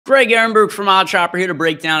Greg Ehrenberg from Odd Chopper here to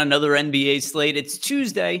break down another NBA slate. It's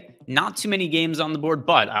Tuesday, not too many games on the board,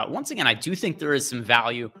 but once again, I do think there is some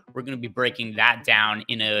value. We're going to be breaking that down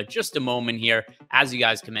in just a moment here. As you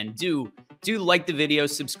guys come in, do like the video,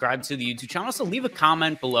 subscribe to the YouTube channel. Also, leave a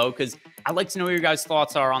comment below because I'd like to know what your guys'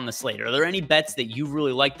 thoughts are on the slate. Are there any bets that you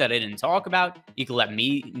really like that I didn't talk about? You can let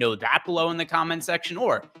me know that below in the comment section.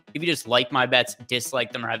 Or if you just like my bets,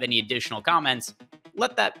 dislike them, or have any additional comments,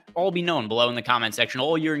 let that all be known below in the comment section.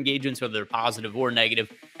 All your engagements, whether they're positive or negative,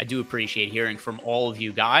 I do appreciate hearing from all of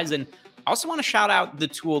you guys. And I also want to shout out the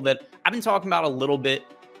tool that I've been talking about a little bit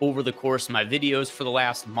over the course of my videos for the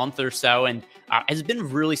last month or so, and has been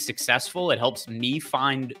really successful. It helps me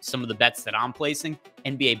find some of the bets that I'm placing.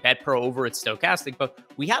 NBA Bet Pro over at Stochastic, but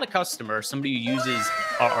we had a customer, somebody who uses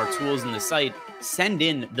our tools in the site, send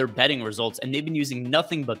in their betting results, and they've been using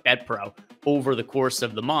nothing but Bet Pro over the course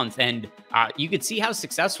of the month, and you could see how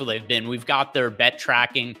successful they've been. We've got their bet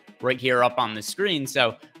tracking right here up on the screen.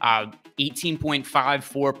 So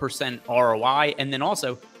 18.54% ROI, and then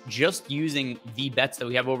also just using the bets that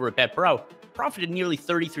we have over at Bet Pro, profited nearly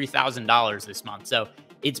 $33,000 this month. So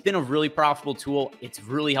it's been a really profitable tool. It's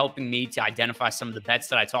really helping me to identify some of the bets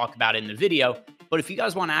that I talk about in the video. But if you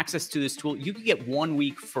guys want access to this tool, you can get 1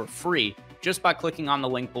 week for free just by clicking on the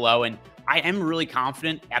link below. And I am really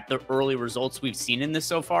confident at the early results we've seen in this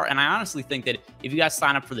so far. And I honestly think that if you guys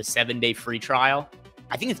sign up for the 7-day free trial,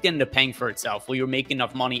 I think it's going to end up paying for itself. Well, you'll make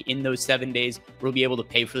enough money in those 7 days, we'll be able to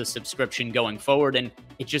pay for the subscription going forward. And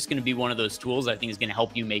it's just going to be one of those tools I think is going to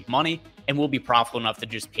help you make money and will be profitable enough that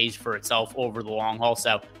just pays for itself over the long haul.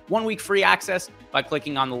 So 1 week free access by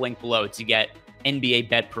clicking on the link below to get NBA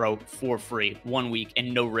Bet Pro for free, 1 week,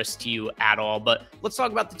 and no risk to you at all. But let's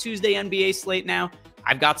talk about the Tuesday NBA slate now.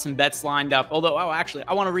 I've got some bets lined up, although, actually,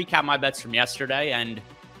 I want to recap my bets from yesterday, and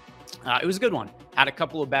it was a good one. Had a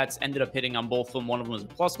couple of bets, ended up hitting on both of them. One of them was a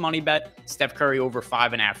plus money bet, Steph Curry over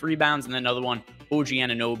 5.5 rebounds, and then another one, OG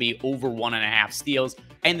Anunoby over 1.5 steals.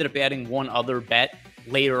 I ended up adding one other bet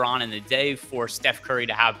later on in the day for Steph Curry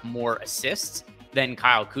to have more assists than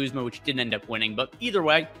Kyle Kuzma, which didn't end up winning. But either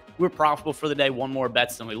way, we're profitable for the day. One more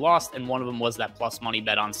bets than we lost, and one of them was that plus money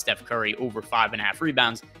bet on Steph Curry over 5.5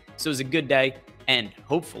 rebounds. So it was a good day, and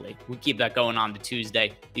hopefully we keep that going on to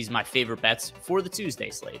Tuesday. These are my favorite bets for the Tuesday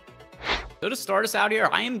slate. So to start us out here,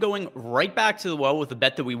 I am going right back to the well with a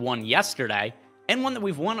bet that we won yesterday and one that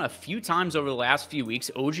we've won a few times over the last few weeks,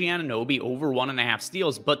 OG Anunoby over 1.5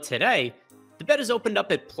 steals. But today, the bet is opened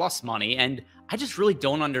up at plus money, and I just really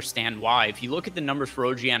don't understand why. If you look at the numbers for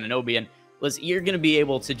OG Anunoby, and listen, you're going to be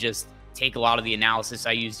able to just take a lot of the analysis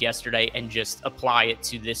I used yesterday and just apply it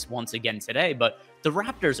to this once again today. But the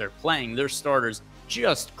Raptors are playing their starters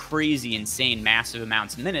just crazy, insane, massive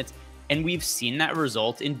amounts of minutes. And we've seen that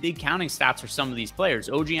result in big counting stats for some of these players.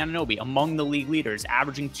 OG Anunoby, among the league leaders,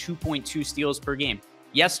 averaging 2.2 steals per game.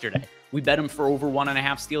 Yesterday, we bet him for over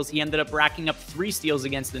 1.5 steals. He ended up racking up 3 steals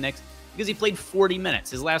against the Knicks because he played 40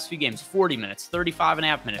 minutes. His last few games, 40 minutes,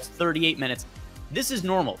 35.5 minutes, 38 minutes. This is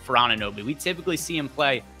normal for Anunoby. We typically see him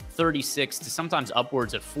play 36 to sometimes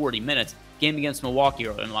upwards of 40 minutes. Game against Milwaukee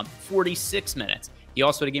earlier in the month, 46 minutes. He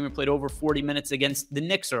also had a game where he played over 40 minutes against the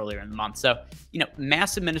Knicks earlier in the month. So,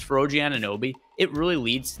 massive minutes for OG Anunoby. It really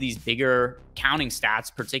leads to these bigger counting stats,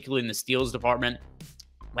 particularly in the steals department.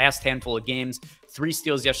 Last handful of games, 3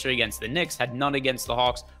 steals yesterday against the Knicks, had none against the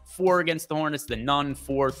Hawks, 4 against the Hornets, then none,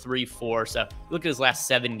 4, 3, 4. So look at his last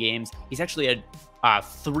 7 games. He's actually had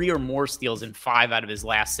 3 or more steals in 5 out of his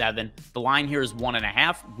last 7. The line here is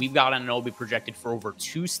 1.5. We've got Anunoby projected for over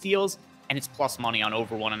 2 steals, and it's plus money on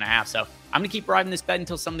over 1.5. So I'm going to keep riding this bet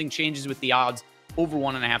until something changes with the odds. Over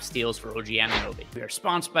 1.5 steals for OG Anunoby. We are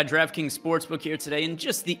sponsored by DraftKings Sportsbook here today, and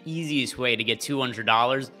just the easiest way to get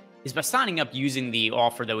 $200 is by signing up using the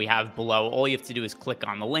offer that we have below. All you have to do is click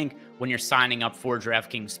on the link when you're signing up for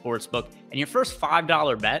DraftKings Sportsbook, and your first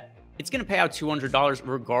 $5 bet, it's going to pay out $200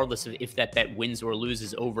 regardless of if that bet wins or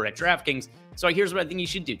loses over at DraftKings. So here's what I think you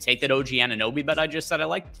should do. Take that OG Anunoby bet I just said I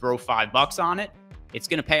like, throw $5 on it. It's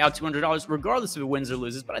going to pay out $200 regardless if it wins or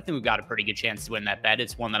loses, but I think we've got a pretty good chance to win that bet.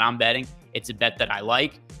 It's one that I'm betting. It's a bet that I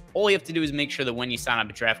like. All you have to do is make sure that when you sign up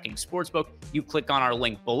at DraftKings Sportsbook, you click on our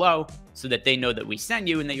link below so that they know that we send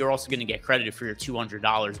you and that you're also going to get credited for your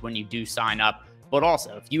 $200 when you do sign up. But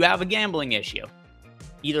also, if you have a gambling issue,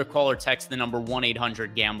 either call or text the number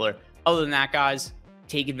 1-800-GAMBLER. Other than that, guys,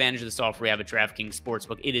 take advantage of the software we have at DraftKings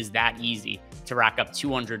Sportsbook. It is that easy to rack up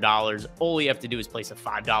 $200. All you have to do is place a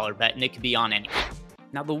 $5 bet, and it could be on anything.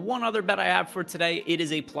 Now, the one other bet I have for today, it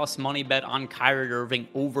is a plus money bet on Kyrie Irving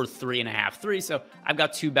over 3.5 threes. So I've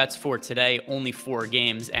got two bets for today, only 4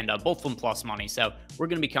 games, and both of them plus money. So we're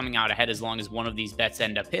going to be coming out ahead as long as one of these bets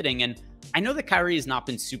end up hitting. And I know that Kyrie has not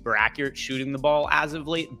been super accurate shooting the ball as of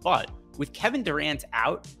late, but with Kevin Durant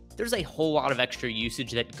out, there's a whole lot of extra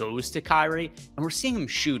usage that goes to Kyrie, and we're seeing him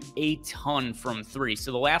shoot a ton from 3.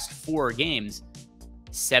 So the last 4 games,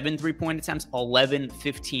 7 3-point attempts, 11,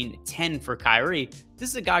 15, 10 for Kyrie. This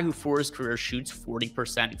is a guy who for his career shoots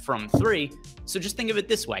 40% from 3. So just think of it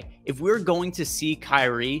this way. If we're going to see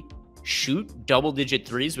Kyrie shoot double-digit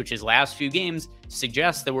threes, which his last few games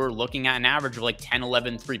suggests that we're looking at an average of like 10,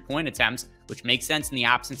 11 3-point attempts, which makes sense in the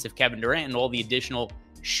absence of Kevin Durant and all the additional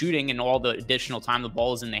shooting and all the additional time the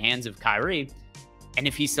ball is in the hands of Kyrie. And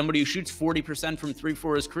if he's somebody who shoots 40% from 3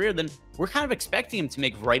 for his career, then we're kind of expecting him to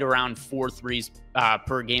make right around 4 threes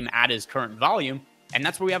per game at his current volume. And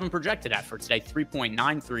that's what we have him projected at for today,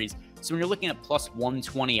 3.9 threes. So when you're looking at plus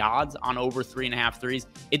 120 odds on over 3.5 threes,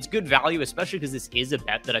 it's good value, especially because this is a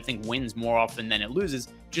bet that I think wins more often than it loses,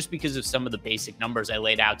 just because of some of the basic numbers I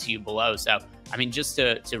laid out to you below. So, I mean, just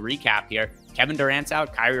to recap here, Kevin Durant's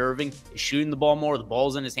out, Kyrie Irving is shooting the ball more, the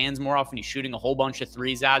ball's in his hands more often, he's shooting a whole bunch of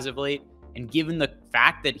threes as of late. And given the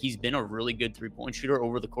fact that he's been a really good 3-point shooter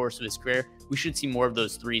over the course of his career, we should see more of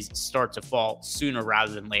those threes start to fall sooner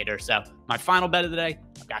rather than later. So my final bet of the day,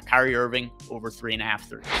 I've got Kyrie Irving over 3.5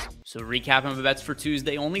 threes. So recapping my bets for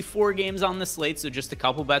Tuesday, only 4 games on the slate, so just a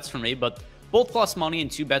couple bets for me, but both plus money and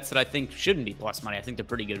 2 bets that I think shouldn't be plus money. I think they're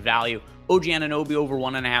pretty good value. OG Anunoby over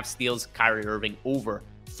 1.5 steals, Kyrie Irving over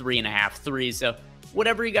 3.5 threes. So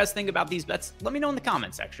whatever you guys think about these bets, let me know in the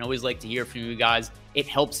comment section. I always like to hear from you guys. It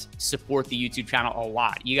helps support the YouTube channel a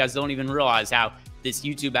lot. You guys don't even realize how this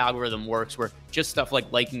YouTube algorithm works, where just stuff like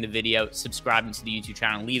liking the video, subscribing to the YouTube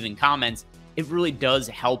channel, leaving comments, it really does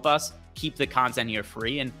help us keep the content here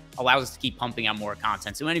free and allows us to keep pumping out more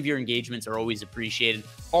content. So any of your engagements are always appreciated.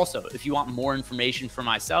 Also, if you want more information from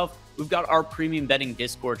myself, we've got our premium betting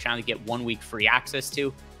Discord channel to get 1 week free access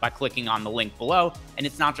to by clicking on the link below. And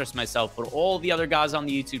it's not just myself, but all the other guys on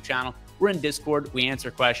the YouTube channel. We're in Discord, we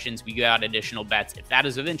answer questions, we give out additional bets. If that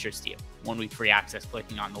is of interest to you, 1 week free access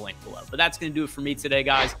clicking on the link below. But that's going to do it for me today,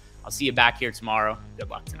 guys. I'll see you back here tomorrow. Good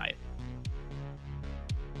luck tonight.